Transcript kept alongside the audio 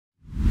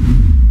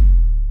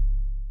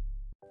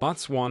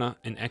Botswana,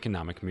 an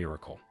economic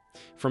miracle.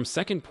 From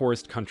second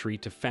poorest country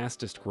to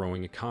fastest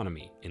growing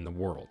economy in the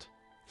world.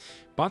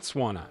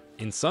 Botswana,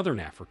 in southern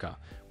Africa,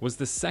 was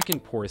the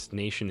second poorest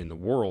nation in the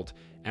world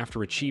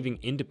after achieving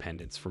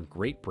independence from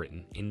Great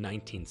Britain in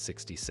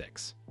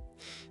 1966.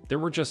 There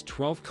were just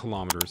 12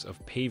 kilometers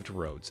of paved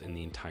roads in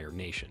the entire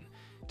nation,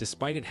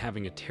 despite it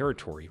having a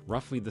territory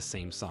roughly the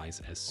same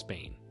size as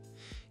Spain.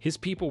 His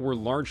people were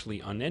largely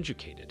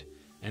uneducated,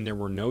 and there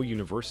were no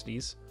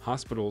universities,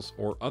 hospitals,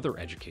 or other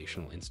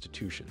educational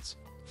institutions.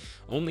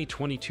 Only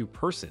 22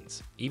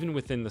 persons, even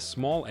within the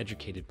small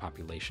educated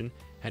population,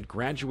 had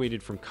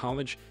graduated from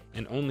college,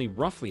 and only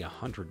roughly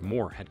 100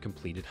 more had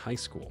completed high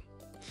school.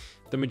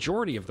 The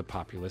majority of the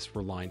populace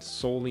relied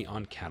solely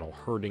on cattle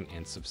herding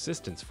and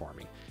subsistence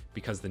farming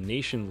because the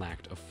nation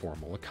lacked a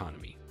formal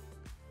economy.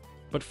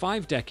 But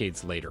 5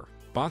 decades later,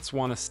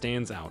 Botswana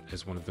stands out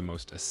as one of the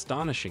most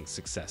astonishing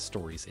success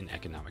stories in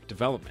economic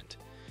development.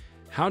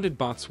 How did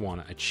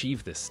Botswana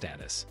achieve this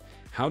status?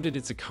 How did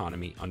its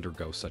economy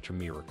undergo such a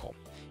miracle?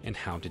 And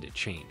how did it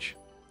change?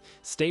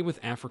 Stay with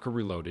Africa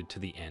Reloaded to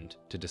the end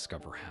to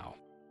discover how.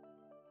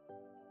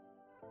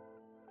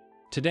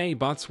 Today,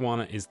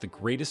 Botswana is the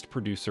greatest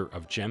producer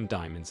of gem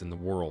diamonds in the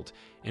world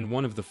and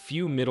one of the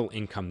few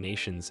middle-income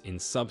nations in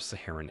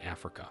sub-Saharan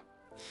Africa.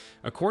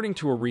 According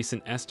to a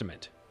recent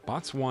estimate,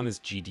 Botswana's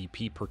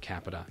GDP per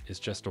capita is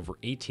just over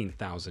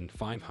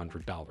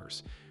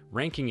 $18,500,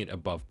 ranking it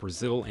above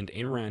Brazil and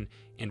Iran,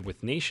 and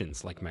with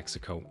nations like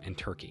Mexico and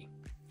Turkey.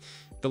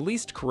 The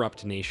least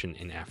corrupt nation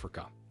in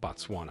Africa,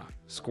 Botswana,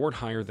 scored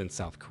higher than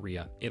South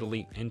Korea,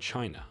 Italy, and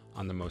China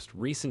on the most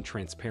recent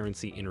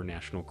Transparency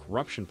International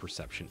Corruption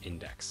Perception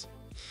Index.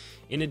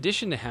 In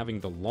addition to having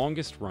the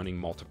longest-running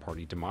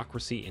multi-party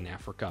democracy in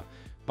Africa,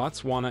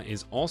 Botswana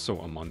is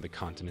also among the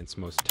continent's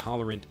most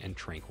tolerant and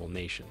tranquil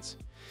nations.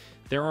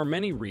 There are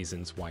many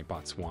reasons why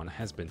Botswana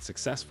has been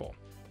successful,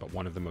 but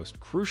one of the most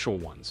crucial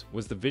ones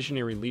was the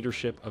visionary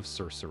leadership of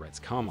Sir Cyrus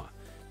Khama,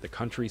 the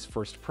country's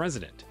first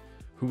president,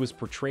 who was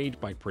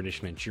portrayed by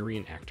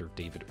British-Nigerian actor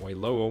David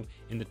Oyelowo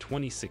in the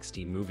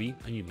 2016 movie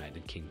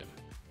United Kingdom.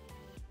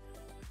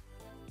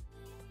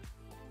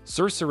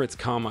 Sir Cyrus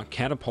Khama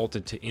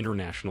catapulted to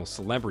international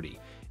celebrity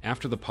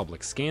after the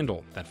public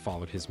scandal that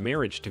followed his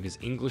marriage to his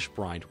English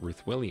bride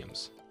Ruth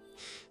Williams.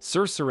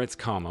 Sir Cyrus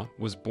Khama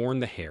was born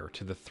the heir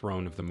to the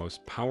throne of the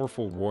most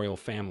powerful royal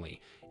family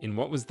in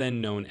what was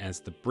then known as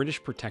the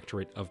British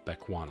Protectorate of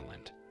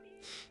Bechuanaland.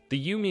 The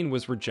union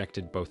was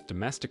rejected both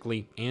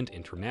domestically and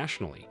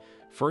internationally,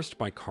 first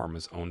by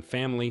Khama's own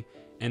family,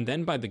 and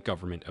then by the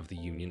government of the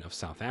Union of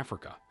South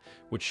Africa,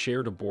 which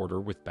shared a border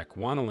with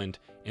Bechuanaland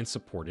and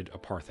supported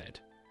apartheid.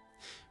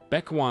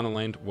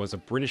 Bechuanaland was a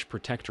British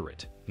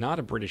protectorate, not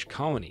a British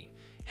colony,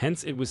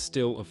 hence it was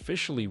still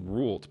officially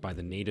ruled by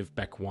the native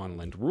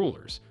Bechuanaland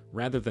rulers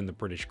rather than the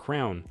British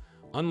Crown,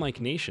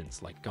 unlike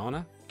nations like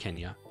Ghana,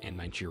 Kenya, and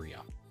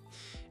Nigeria.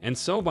 And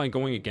so by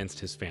going against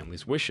his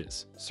family's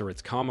wishes,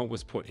 Cyrus Khama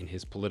was put in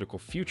his political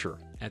future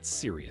at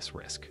serious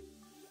risk.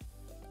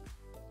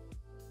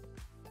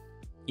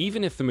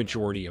 Even if the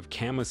majority of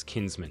Khama's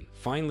kinsmen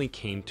finally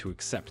came to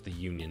accept the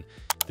union,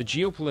 the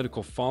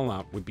geopolitical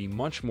fallout would be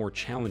much more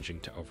challenging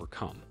to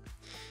overcome.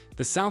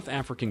 The South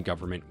African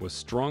government was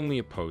strongly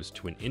opposed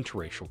to an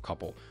interracial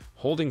couple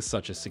holding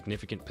such a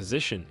significant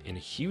position in a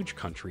huge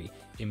country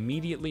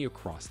immediately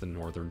across the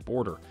northern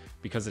border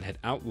because it had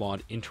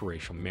outlawed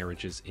interracial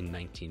marriages in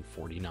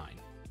 1949.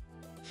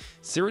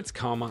 Cyrus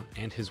Khama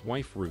and his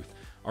wife Ruth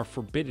are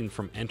forbidden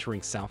from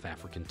entering South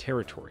African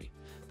territory.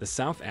 The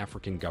South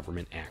African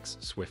government acts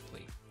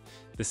swiftly.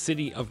 The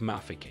city of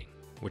Mafeking,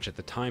 which at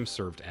the time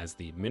served as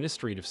the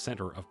administrative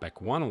center of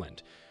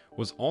Bechuanaland,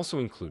 was also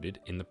included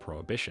in the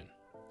prohibition.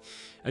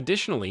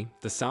 Additionally,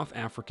 the South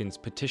Africans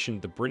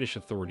petitioned the British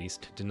authorities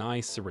to deny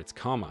Cyrus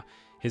Khama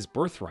his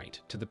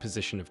birthright to the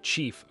position of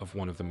chief of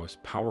one of the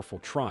most powerful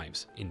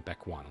tribes in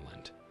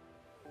Bechuanaland.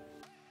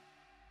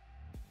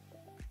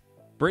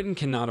 Britain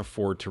cannot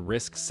afford to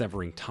risk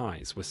severing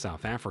ties with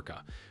South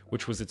Africa,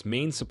 which was its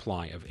main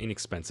supply of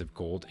inexpensive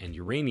gold and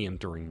uranium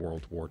during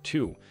World War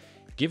II,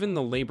 given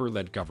the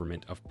Labour-led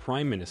government of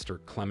Prime Minister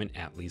Clement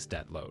Attlee's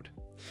debt load.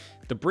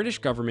 The British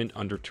government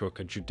undertook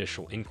a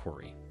judicial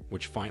inquiry,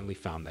 which finally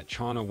found that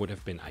Chana would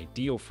have been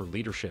ideal for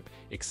leadership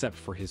except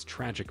for his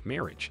tragic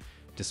marriage,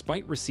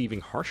 despite receiving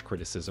harsh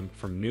criticism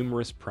from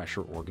numerous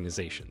pressure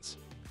organizations.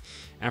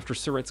 After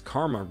Cyrus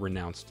Khama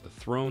renounced the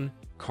throne,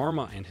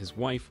 Khama and his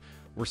wife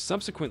were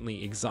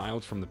subsequently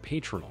exiled from the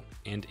Patronal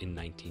and in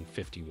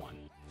 1951.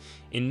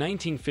 In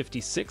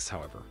 1956,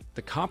 however,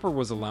 the copper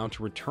was allowed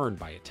to return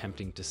by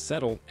attempting to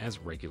settle as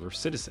regular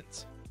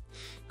citizens.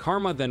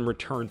 Khama then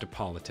returned to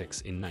politics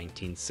in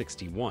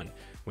 1961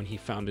 when he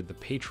founded the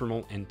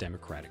Patronal and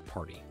Democratic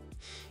Party.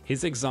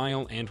 His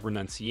exile and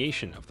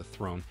renunciation of the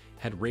throne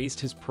had raised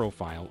his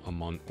profile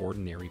among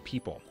ordinary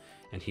people,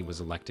 and he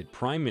was elected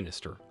Prime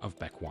Minister of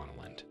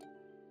Bechuanaland.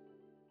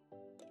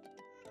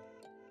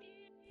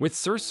 With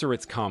Sir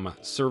Cyrus Khama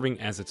serving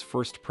as its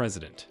first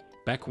president,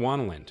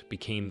 Bechuanaland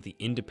became the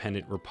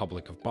independent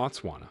Republic of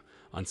Botswana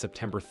on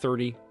September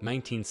 30,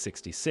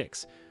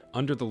 1966,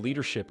 under the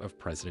leadership of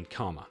President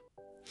Khama.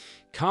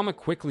 Khama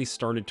quickly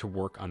started to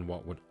work on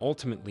what would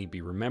ultimately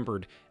be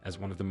remembered as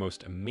one of the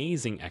most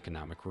amazing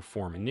economic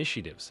reform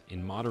initiatives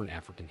in modern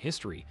African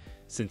history,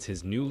 since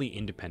his newly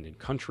independent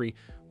country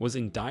was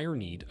in dire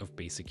need of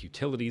basic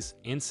utilities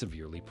and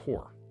severely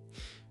poor.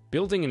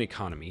 Building an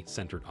economy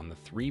centered on the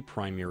three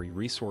primary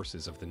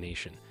resources of the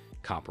nation,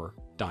 copper,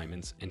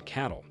 diamonds, and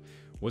cattle,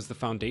 was the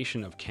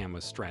foundation of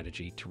Khama's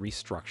strategy to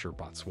restructure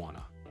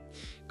Botswana.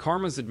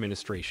 Khama's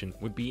administration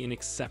would be an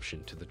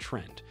exception to the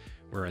trend,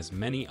 whereas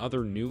many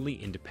other newly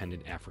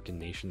independent African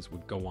nations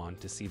would go on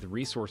to see the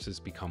resources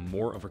become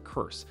more of a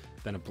curse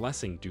than a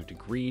blessing due to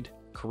greed,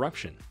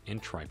 corruption,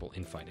 and tribal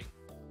infighting.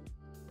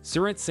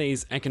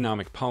 Seretse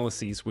economic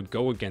policies would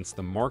go against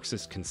the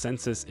Marxist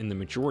consensus in the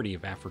majority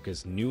of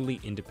Africa's newly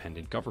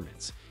independent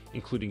governments,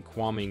 including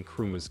Kwame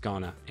Nkrumah's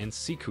Ghana and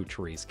Sékou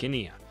Touré's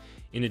Guinea,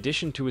 in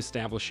addition to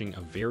establishing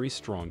a very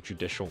strong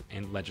judicial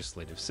and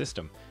legislative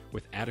system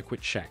with adequate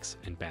checks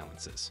and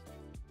balances.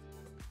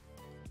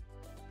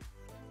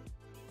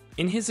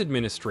 In his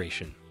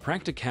administration,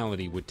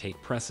 practicality would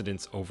take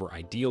precedence over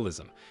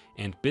idealism,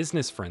 and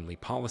business-friendly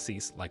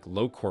policies like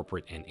low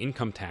corporate and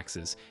income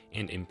taxes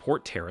and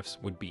import tariffs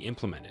would be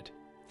implemented.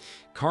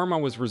 Khama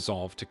was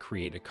resolved to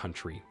create a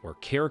country where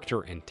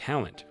character and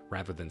talent,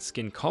 rather than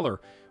skin color,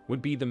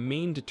 would be the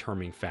main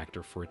determining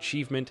factor for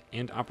achievement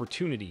and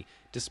opportunity,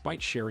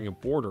 despite sharing a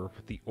border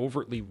with the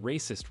overtly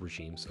racist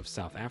regimes of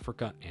South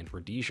Africa and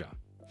Rhodesia.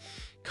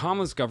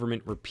 Khama's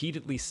government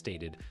repeatedly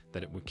stated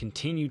that it would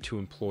continue to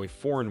employ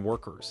foreign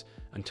workers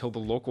until the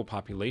local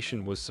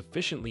population was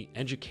sufficiently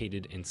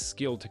educated and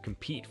skilled to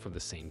compete for the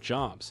same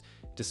jobs,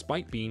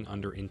 despite being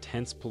under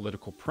intense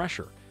political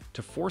pressure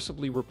to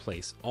forcibly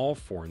replace all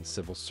foreign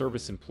civil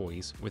service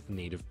employees with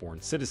native-born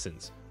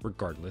citizens,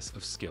 regardless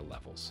of skill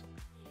levels.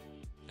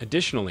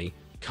 Additionally,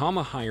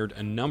 Khama hired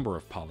a number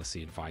of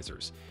policy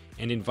advisors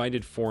and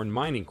invited foreign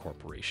mining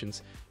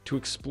corporations to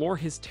explore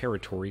his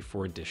territory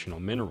for additional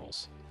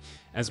minerals.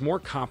 As more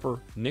copper,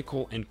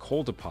 nickel, and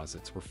coal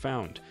deposits were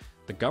found,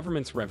 the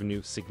government's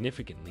revenue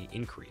significantly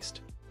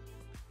increased.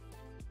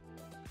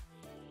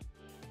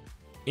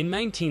 In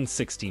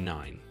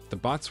 1969, the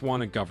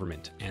Botswana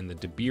government and the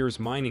De Beers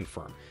mining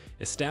firm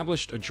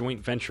established a joint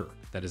venture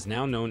that is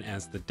now known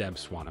as the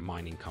Botswana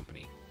Mining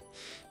Company.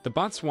 The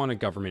Botswana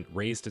government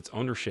raised its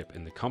ownership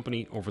in the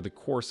company over the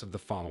course of the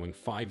following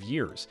 5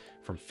 years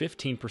from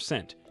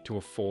 15% to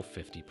a full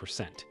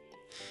 50%.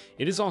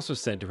 It is also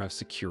said to have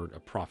secured a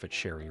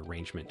profit-sharing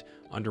arrangement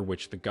under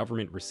which the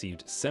government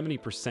received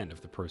 70%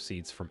 of the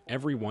proceeds from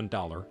every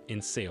 $1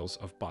 in sales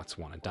of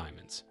Botswana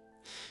diamonds.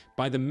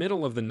 By the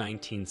middle of the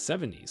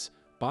 1970s,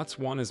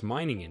 Botswana's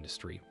mining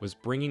industry was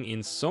bringing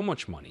in so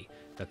much money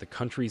that the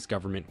country's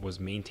government was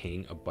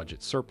maintaining a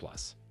budget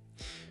surplus.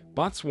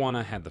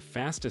 Botswana had the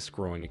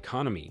fastest-growing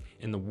economy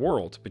in the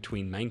world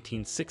between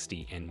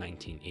 1960 and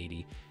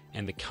 1980,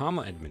 and the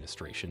Khama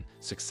administration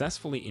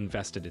successfully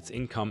invested its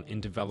income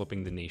in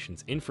developing the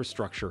nation's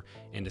infrastructure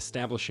and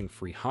establishing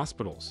free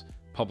hospitals,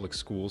 public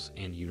schools,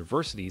 and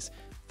universities,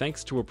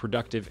 thanks to a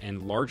productive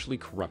and largely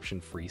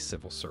corruption-free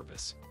civil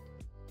service.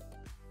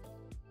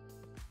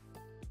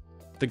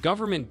 The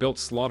government built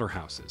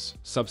slaughterhouses,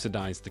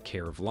 subsidized the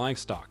care of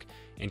livestock,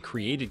 and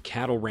created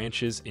cattle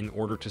ranches in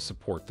order to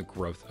support the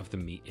growth of the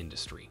meat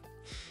industry.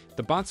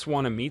 The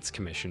Botswana Meats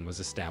Commission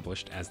was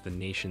established as the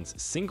nation's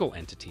single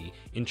entity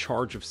in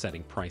charge of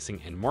setting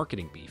pricing and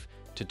marketing beef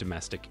to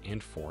domestic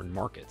and foreign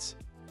markets.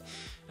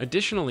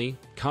 Additionally,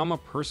 Khama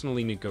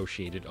personally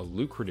negotiated a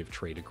lucrative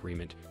trade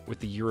agreement with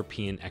the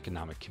European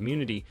Economic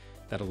Community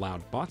that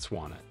allowed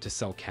Botswana to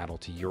sell cattle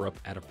to Europe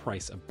at a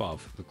price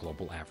above the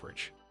global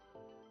average.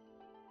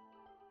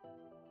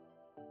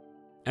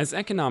 As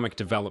economic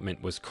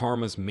development was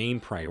Khama's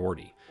main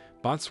priority,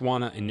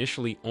 Botswana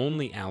initially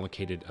only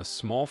allocated a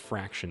small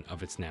fraction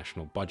of its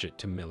national budget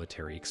to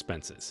military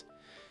expenses.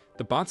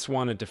 The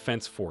Botswana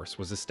Defense Force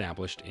was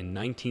established in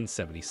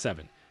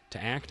 1977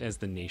 to act as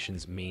the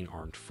nation's main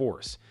armed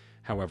force.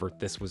 However,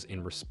 this was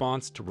in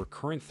response to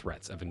recurrent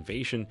threats of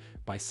invasion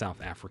by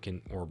South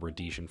African or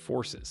Rhodesian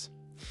forces.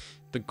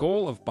 The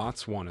goal of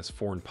Botswana's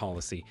foreign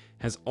policy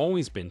has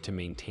always been to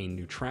maintain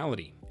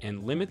neutrality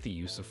and limit the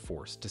use of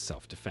force to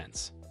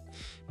self-defense.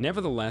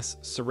 Nevertheless,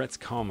 Seretse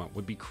Khama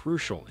would be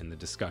crucial in the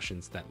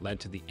discussions that led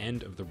to the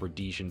end of the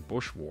Rhodesian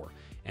Bush War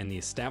and the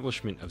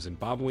establishment of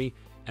Zimbabwe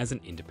as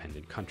an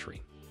independent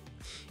country.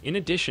 In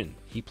addition,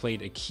 he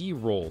played a key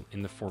role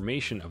in the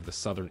formation of the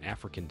Southern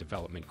African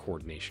Development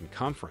Coordination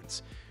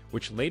Conference,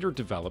 which later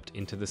developed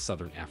into the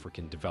Southern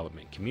African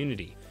Development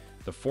Community,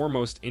 the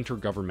foremost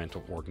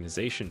intergovernmental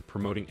organization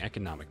promoting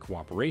economic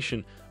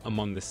cooperation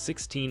among the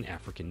 16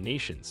 African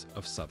nations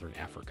of Southern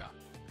Africa.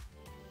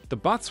 The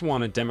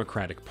Botswana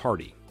Democratic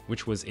Party,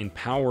 which was in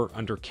power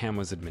under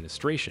Khama's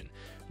administration,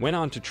 went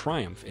on to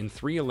triumph in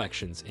 3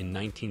 elections in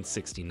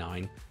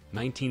 1969,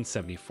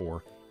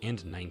 1974, and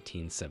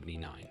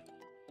 1979.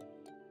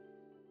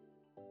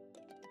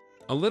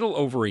 A little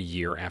over a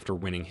year after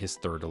winning his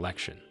 3rd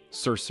election,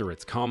 Sir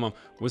Seretse Khama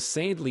was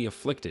sadly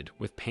afflicted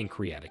with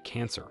pancreatic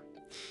cancer.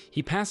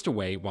 He passed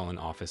away while in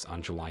office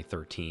on July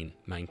 13,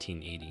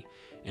 1980,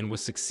 and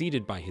was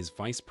succeeded by his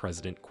vice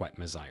president Kwet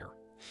Mazire.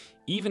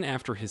 Even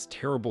after his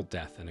terrible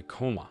death in a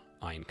coma,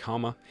 Ian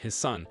Khama, his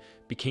son,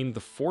 became the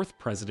fourth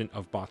president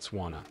of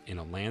Botswana in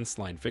a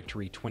landslide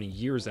victory 20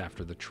 years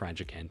after the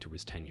tragic end to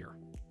his tenure.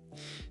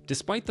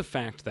 Despite the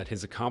fact that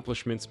his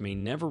accomplishments may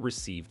never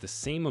receive the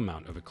same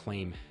amount of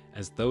acclaim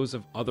as those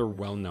of other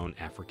well-known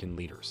African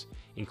leaders,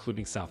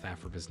 including South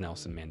Africa's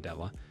Nelson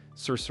Mandela,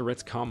 Sir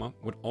Cyrus Khama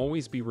would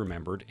always be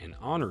remembered and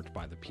honored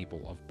by the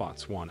people of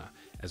Botswana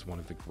as one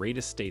of the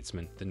greatest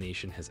statesmen the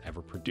nation has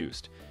ever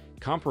produced,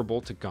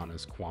 comparable to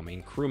Ghana's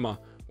Kwame Nkrumah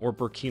or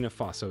Burkina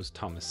Faso's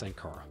Thomas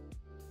Sankara.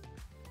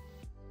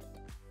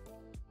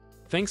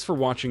 Thanks for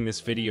watching this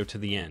video to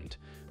the end.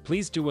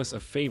 Please do us a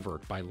favor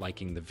by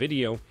liking the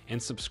video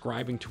and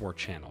subscribing to our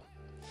channel.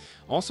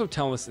 Also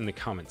tell us in the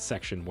comments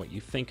section what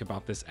you think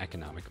about this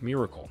economic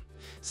miracle.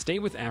 Stay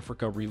with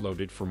Africa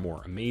Reloaded for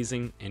more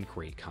amazing and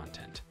great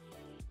content.